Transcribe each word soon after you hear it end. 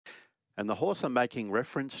And the horse I'm making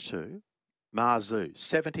reference to, Mazu,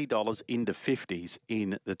 $70 into 50s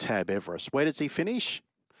in the TAB Everest. Where does he finish?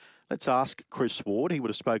 Let's ask Chris Ward. He would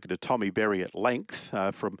have spoken to Tommy Berry at length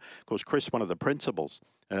from, of course, Chris, one of the principals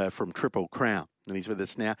from Triple Crown. And he's with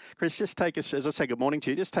us now. Chris, just take us, as I say, good morning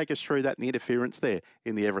to you. Just take us through that and the interference there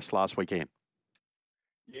in the Everest last weekend.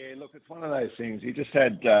 Yeah, look, it's one of those things. He just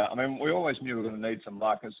had, we always knew we were going to need some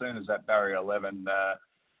luck as soon as that barrier 11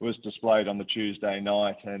 was displayed on the Tuesday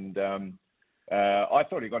night. And I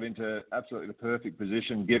thought he got into absolutely the perfect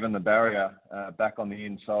position given the barrier back on the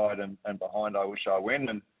inside and behind I Wish I Win.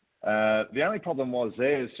 And the only problem was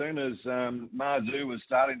there, as soon as Mazu was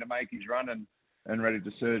starting to make his run and ready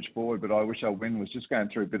to surge forward, but I Wish I Win was just going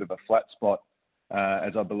through a bit of a flat spot,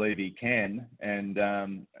 as I believe he can.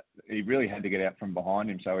 And he really had to get out from behind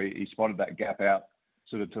him. So he spotted that gap out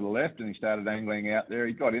sort of to the left and he started angling out there.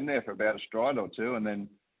 He got in there for about a stride or two and then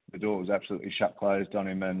the door was absolutely shut closed on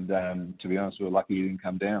him. And to be honest, we were lucky he didn't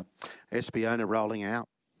come down. Espiona rolling out.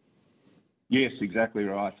 Yes, exactly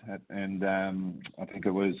right. And I think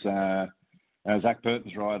it was Zach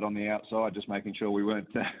Burton's ride on the outside, just making sure we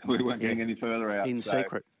weren't getting any further out. In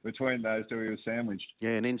secret. Between those two, he was sandwiched.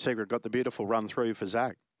 Yeah, and in secret got the beautiful run through for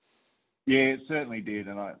Zach. Yeah, it certainly did.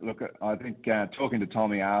 And I think talking to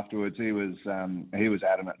Tommy afterwards, he was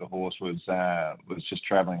adamant the horse was just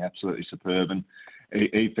travelling absolutely superb, and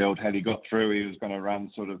he felt had he got through, he was going to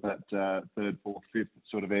run sort of that third, fourth, fifth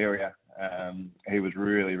sort of area. He was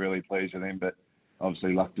really, really pleased with him, but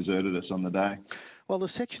obviously luck deserted us on the day. Well, the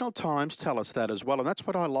sectional times tell us that as well, and that's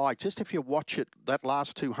what I like. Just if you watch it, that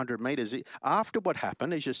last 200 metres, after what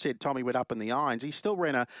happened, as you said, Tommy went up in the irons, he still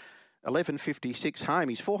ran a 11.56 home.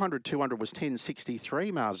 His 400, 200 was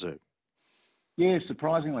 10.63, Mazu. Yeah,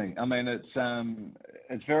 surprisingly. I mean,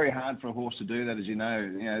 it's very hard for a horse to do that, as you know.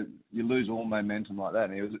 You know, you lose all momentum like that.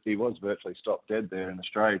 And he was virtually stopped dead there in the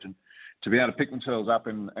straight. And to be able to pick themselves up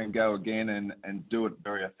and go again and do it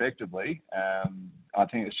very effectively, I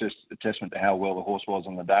think it's just a testament to how well the horse was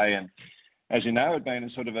on the day. And as you know, it had been a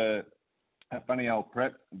sort of a funny old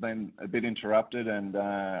prep, been a bit interrupted, and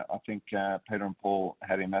I think Peter and Paul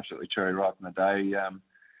had him absolutely cherry ripe in the day,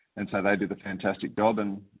 and so they did a fantastic job.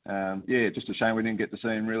 And just a shame we didn't get to see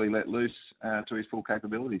him really let loose to his full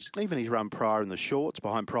capabilities. Even his run prior in the shorts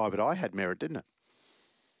behind Private Eye had merit, didn't it?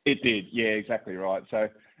 It did, yeah, exactly right. So,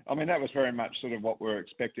 I mean, that was very much sort of what we were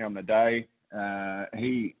expecting on the day.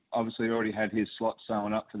 He obviously already had his slots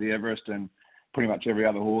sewn up for the Everest, and pretty much every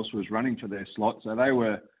other horse was running for their slot, so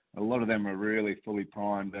a lot of them were really fully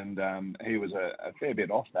primed, and he was a fair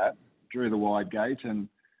bit off that, drew the wide gate, and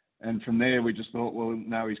from there we just thought, well,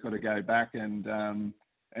 no, he's got to go back, and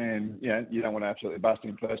yeah, you don't want to absolutely bust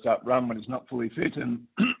him first up run when he's not fully fit, and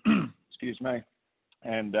excuse me,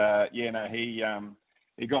 and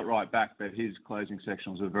he got right back, but his closing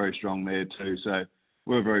sectionals were very strong there too, so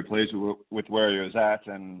we were very pleased with where he was at,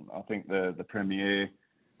 and I think the Premier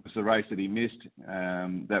was the race that he missed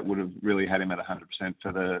that would have really had him at 100%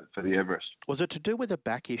 for the Everest. Was it to do with a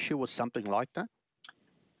back issue or something like that?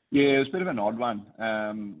 Yeah, it was a bit of an odd one.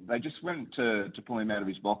 They just went to pull him out of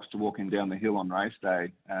his box to walk him down the hill on race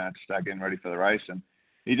day to start getting ready for the race, and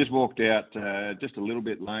he just walked out just a little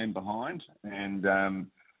bit lame behind, and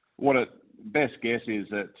best guess is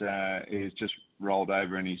that he's just rolled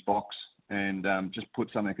over in his box and just put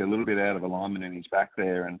something a little bit out of alignment in his back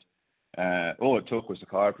there, and all it took was the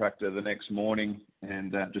chiropractor the next morning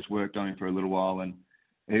and just worked on him for a little while, and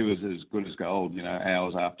he was as good as gold,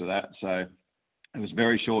 hours after that. So it was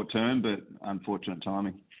very short term, but unfortunate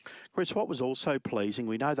timing. Chris, what was also pleasing,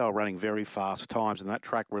 we know they were running very fast times and that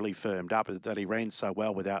track really firmed up, is that he ran so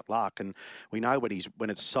well without luck, and we know when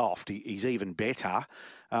it's soft, he's even better.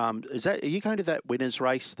 Are you going to that winners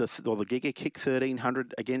race, or the Giga Kick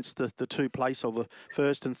 1300 against the two place or the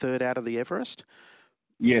first and third out of the Everest?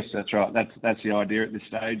 Yes, that's right. That's the idea at this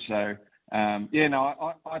stage. So,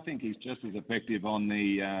 I think he's just as effective on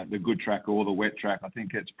the good track or the wet track. I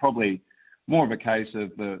think it's probably more of a case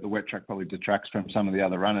of the wet track probably detracts from some of the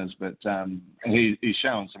other runners, but he's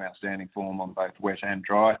showing some outstanding form on both wet and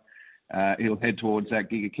dry. He'll head towards that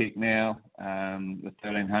Giga Kick now. The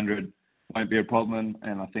 1300 won't be a problem,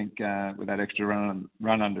 and I think with that extra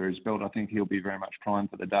run under his belt, I think he'll be very much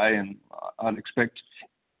primed for the day, and I'd expect,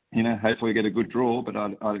 hopefully get a good draw, but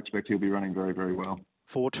I'd expect he'll be running very, very well.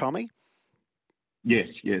 For Tommy? Yes,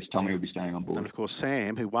 Tommy will be staying on board. And of course,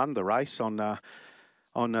 Sam, who won the race on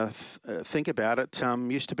Think About It,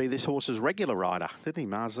 used to be this horse's regular rider, didn't he,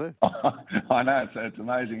 Mazu? I know, it's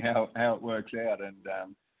amazing how it works out, and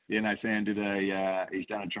Sam did he's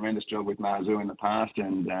done a tremendous job with Mazu in the past,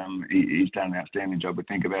 and he's done an outstanding job with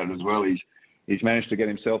Think About It as well. He he's managed to get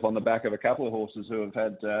himself on the back of a couple of horses who have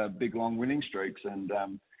had big, long winning streaks, and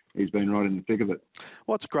he's been right in the thick of it.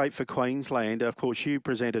 What's great for Queensland, of course, you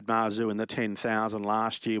presented Mazu in the 10,000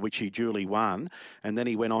 last year, which he duly won, and then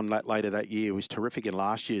he went on later that year. He was terrific in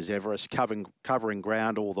last year's Everest, covering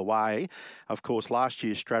ground all the way. Of course, last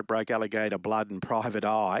year's Stradbroke, Alligator Blood and Private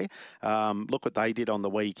Eye. Look what they did on the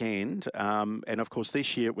weekend. And, of course,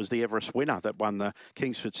 this year it was the Everest winner that won the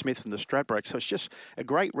Kingsford Smith and the Stradbroke. So it's just a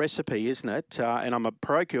great recipe, isn't it? And I'm a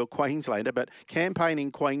parochial Queenslander, but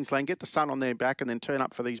campaigning Queensland, get the sun on their back and then turn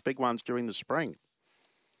up for these big ones during the spring.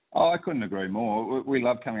 Oh, I couldn't agree more. We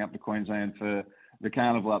love coming up to Queensland for the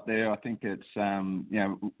carnival up there. I think it's,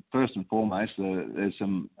 first and foremost, there's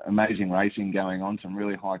some amazing racing going on, some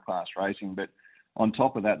really high-class racing. But on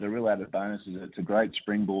top of that, the real added bonus is it's a great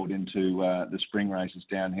springboard into the spring races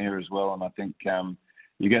down here as well. And I think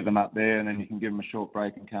you get them up there and then you can give them a short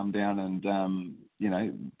break and come down and,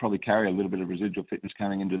 probably carry a little bit of residual fitness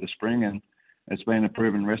coming into the spring. And it's been a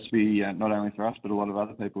proven recipe, not only for us, but a lot of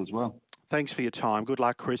other people as well. Thanks for your time. Good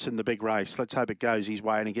luck, Chris, in the big race. Let's hope it goes his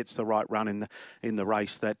way and he gets the right run in the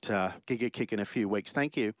race that Giga Kick in a few weeks.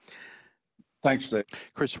 Thank you. Thanks, Steve.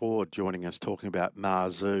 Chris Ward joining us, talking about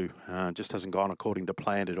Mazu. Just hasn't gone according to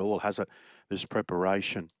plan at all, has it? This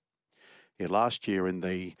preparation. Yeah, last year in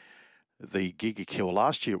the Giga Kill,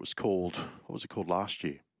 last year it was called, what was it called last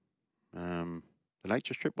year? The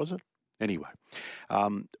Nature Strip, was it? Anyway,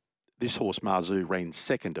 this horse, Mazu, ran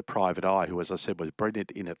second to Private Eye, who, as I said, was brilliant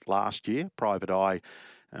in it last year. Private Eye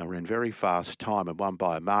ran very fast time and won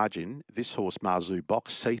by a margin. This horse, Mazu,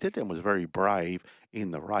 box-seated and was very brave in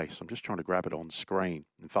the race. I'm just trying to grab it on screen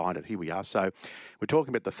and find it. Here we are. So we're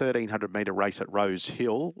talking about the 1,300-metre race at Rose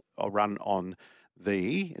Hill, a run on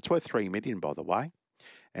it's worth $3 million, by the way,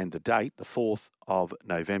 and the date, the 4th of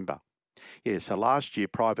November. Yeah, so last year,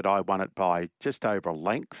 Private Eye won it by just over a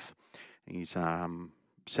length. He's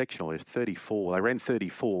sectional is 34. They ran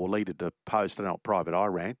 34, leaded to post. I don't know what Private Eye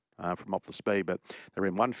ran from off the speed, but they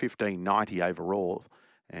ran 1:15.90 overall.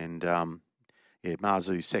 And,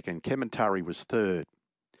 Mazu second. Kementari was third.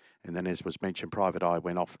 And then, as was mentioned, Private Eye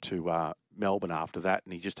went off to Melbourne after that,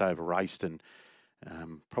 and he just over-raced and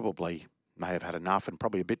probably may have had enough and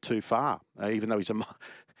probably a bit too far, even though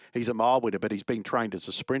he's a mile winner, but he's been trained as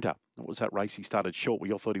a sprinter. What was that race he started short?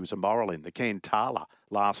 We all thought he was a moral in, the Cantala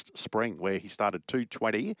last spring, where he started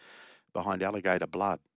 2:20 behind Alligator Blood.